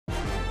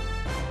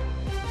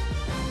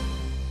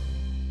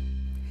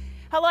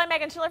Hello, I'm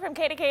Meghan Schiller from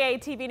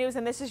KDKA-TV News,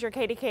 and this is your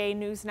KDKA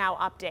News Now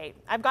update.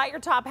 I've got your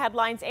top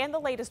headlines and the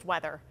latest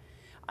weather.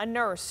 A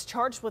nurse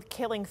charged with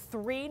killing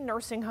 3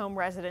 nursing home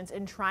residents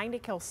and trying to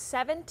kill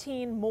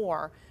 17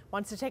 more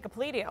wants to take a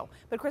plea deal.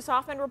 But Chris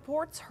Hoffman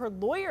reports her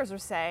lawyers are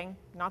saying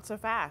not so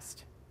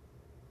fast.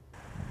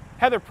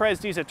 Heather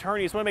Presdy's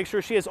attorneys want to make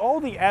sure she has all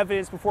the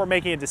evidence before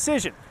making a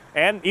decision.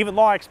 And even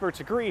law experts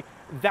agree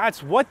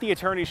that's what the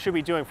attorneys should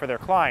be doing for their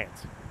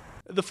clients.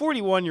 The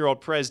 41-year-old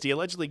Presdy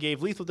allegedly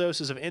gave lethal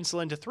doses of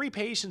insulin to 3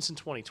 patients in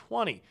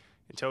 2020.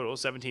 In total,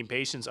 17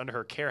 patients under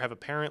her care have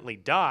apparently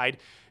died.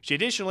 She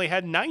additionally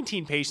had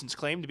 19 patients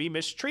claimed to be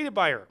mistreated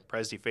by her.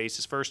 Presdy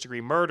faces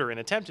first-degree murder and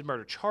attempted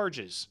murder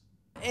charges.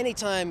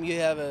 Anytime you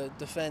have a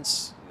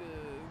defense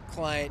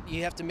client,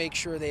 you have to make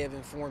sure they have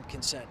informed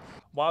consent.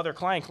 While their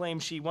client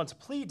claims she wants a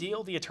plea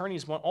deal, the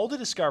attorneys want all the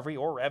discovery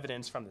or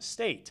evidence from the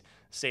state.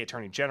 The state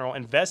attorney general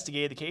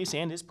investigated the case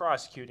and is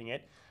prosecuting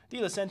it. De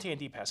La Sente and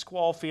De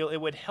Pasquale feel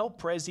it would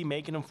help Presdy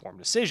make an informed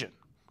decision.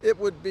 It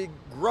would be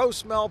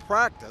gross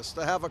malpractice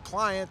to have a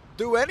client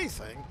do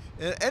anything,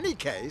 in any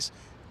case,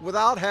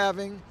 without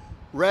having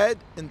read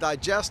and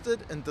digested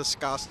and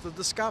discussed the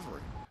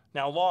discovery.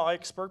 Now, law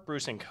expert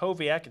Bruce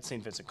Koviak at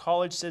St. Vincent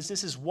College says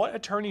this is what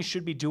attorneys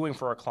should be doing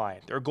for a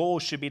client. Their goal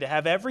should be to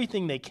have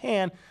everything they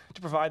can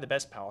to provide the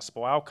best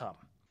possible outcome.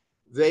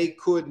 They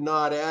could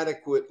not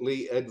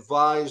adequately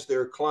advise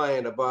their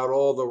client about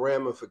all the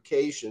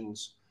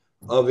ramifications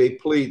of a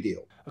plea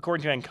deal.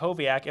 According to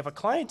Koviak, if a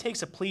client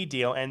takes a plea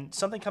deal and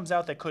something comes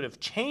out that could have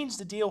changed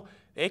the deal,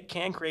 it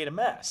can create a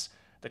mess.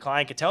 The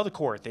client could tell the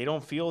court they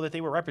don't feel that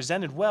they were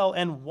represented well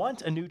and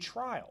want a new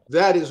trial.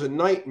 That is a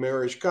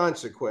nightmarish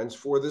consequence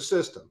for the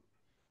system.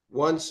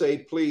 Once a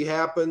plea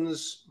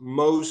happens,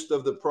 most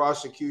of the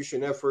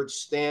prosecution efforts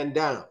stand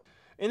down.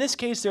 In this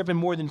case, there have been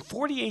more than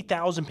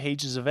 48,000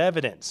 pages of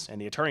evidence,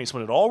 and the attorneys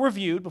want it all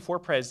reviewed before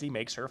Presdy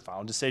makes her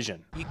final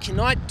decision. You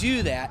cannot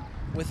do that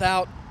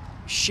without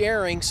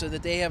sharing so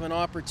that they have an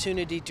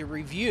opportunity to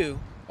review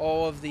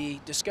all of the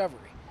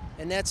discovery.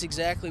 And that's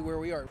exactly where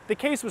we are. The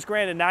case was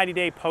granted a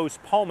 90-day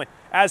postponement.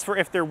 As for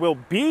if there will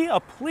be a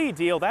plea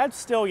deal, that's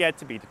still yet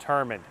to be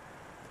determined.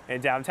 In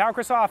downtown,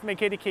 Chris Hoffman,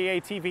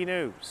 KDKA-TV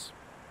News.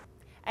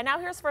 And now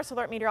here's First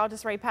Alert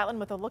meteorologist Ray Petland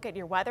with a look at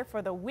your weather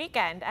for the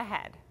weekend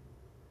ahead.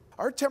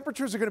 Our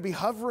temperatures are going to be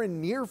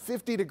hovering near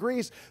 50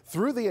 degrees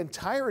through the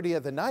entirety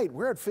of the night.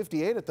 We're at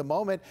 58 at the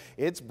moment.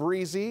 It's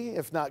breezy,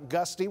 if not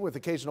gusty, with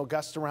occasional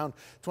gusts around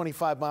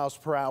 25 miles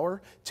per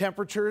hour.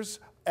 Temperatures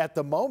at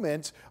the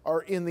moment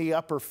are in the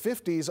upper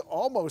 50s,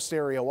 almost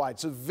area-wide.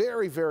 So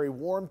very, very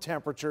warm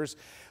temperatures,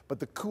 but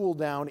the cool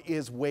down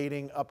is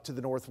waiting up to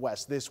the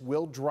northwest. This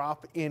will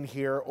drop in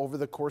here over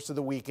the course of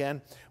the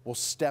weekend. We'll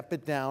step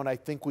it down. I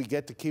think we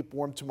get to keep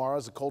warm tomorrow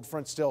as the cold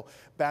front still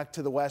back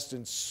to the west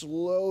and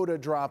slow to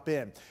drop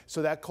in.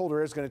 So that cold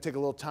air is going to take a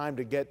little time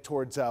to get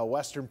towards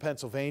western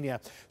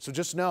Pennsylvania. So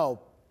just know,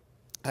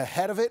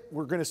 ahead of it,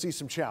 we're going to see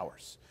some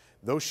showers.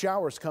 Those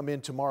showers come in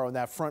tomorrow, and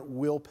that front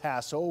will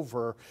pass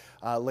over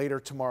later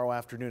tomorrow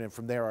afternoon, and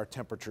from there our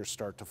temperatures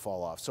start to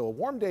fall off. So a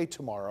warm day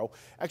tomorrow,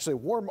 actually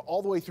warm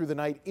all the way through the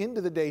night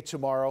into the day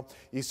tomorrow.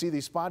 You see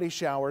these spotty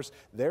showers.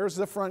 There's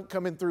the front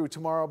coming through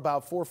tomorrow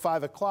about 4 or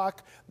 5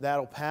 o'clock.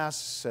 That'll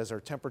pass as our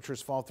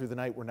temperatures fall through the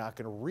night. We're not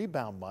going to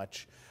rebound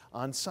much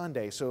on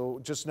Sunday, so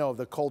just know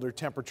the colder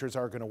temperatures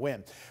are going to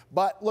win.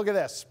 But look at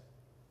this.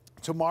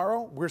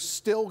 Tomorrow, we're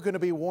still going to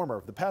be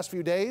warmer. The past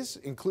few days,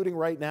 including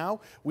right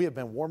now, we have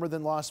been warmer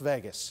than Las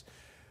Vegas.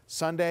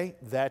 Sunday,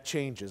 that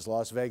changes.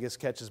 Las Vegas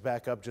catches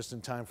back up just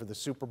in time for the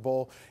Super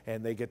Bowl,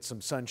 and they get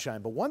some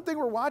sunshine. But one thing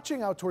we're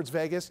watching out towards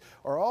Vegas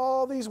are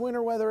all these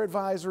winter weather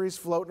advisories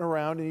floating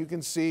around, and you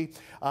can see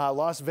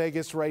Las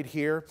Vegas right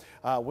here,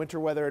 winter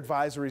weather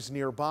advisories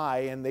nearby,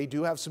 and they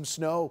do have some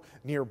snow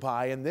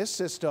nearby. And this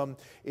system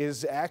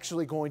is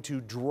actually going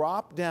to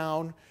drop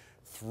down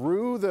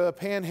through the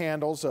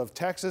panhandles of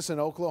Texas and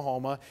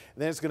Oklahoma.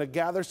 And then it's going to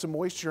gather some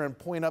moisture and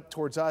point up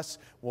towards us.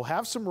 We'll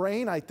have some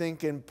rain, I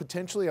think, and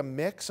potentially a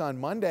mix on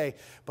Monday.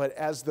 But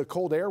as the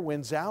cold air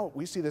wins out,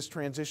 we see this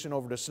transition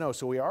over to snow.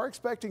 So we are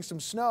expecting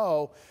some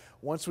snow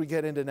once we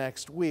get into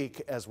next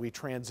week as we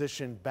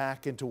transition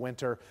back into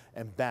winter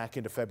and back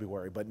into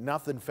February. But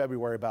nothing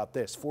February about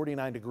this.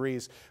 49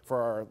 degrees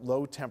for our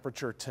low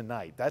temperature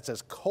tonight. That's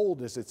as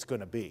cold as it's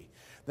going to be.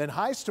 Then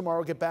highs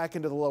tomorrow get back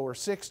into the lower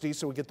 60s,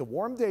 so we get the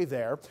warm day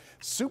there.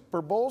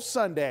 Super Bowl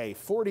Sunday,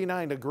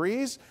 49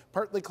 degrees,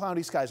 partly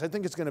cloudy skies. I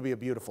think it's going to be a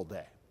beautiful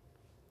day.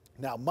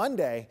 Now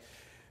Monday,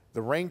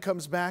 the rain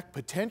comes back,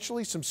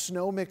 potentially some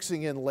snow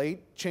mixing in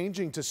late,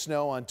 changing to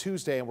snow on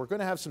Tuesday, and we're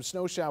going to have some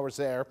snow showers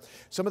there.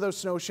 Some of those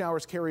snow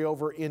showers carry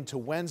over into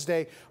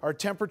Wednesday. Our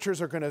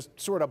temperatures are going to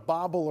sort of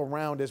bobble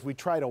around as we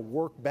try to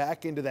work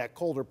back into that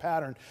colder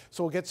pattern.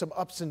 So we'll get some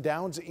ups and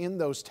downs in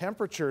those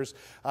temperatures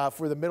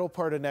for the middle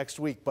part of next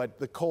week. But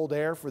the cold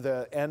air for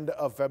the end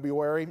of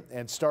February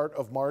and start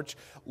of March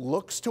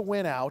looks to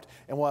win out,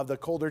 and we'll have the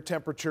colder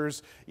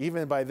temperatures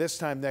even by this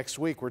time next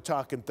week. We're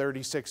talking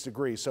 36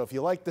 degrees. So if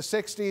you like the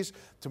 60s,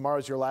 degrees.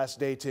 Tomorrow's your last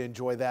day to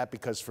enjoy that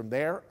because from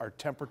there, our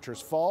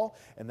temperatures fall,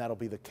 and that'll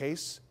be the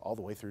case all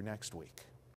the way through next week.